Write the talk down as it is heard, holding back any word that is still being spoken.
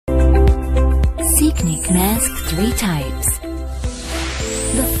SEEKNIQUE Mask 3 types.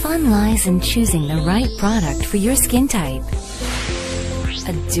 The fun lies in choosing the right product for your skin type.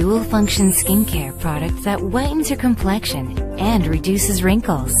 A dual-function skincare product that whitens your complexion and reduces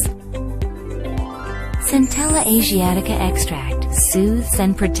wrinkles. Centella Asiatica Extract soothes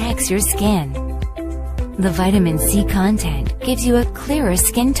and protects your skin. The vitamin C content gives you a clearer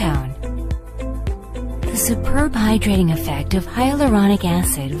skin tone. The superb hydrating effect of hyaluronic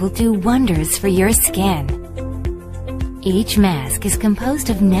acid will do wonders for your skin. Each mask is composed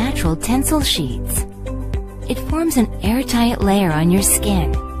of natural Tencel sheets. It forms an airtight layer on your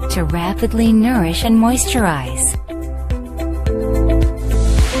skin to rapidly nourish and moisturize.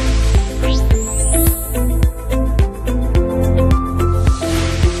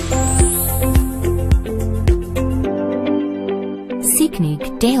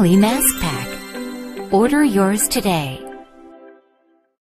 SEEKNIQUE Daily Mask Pack. Order yours today.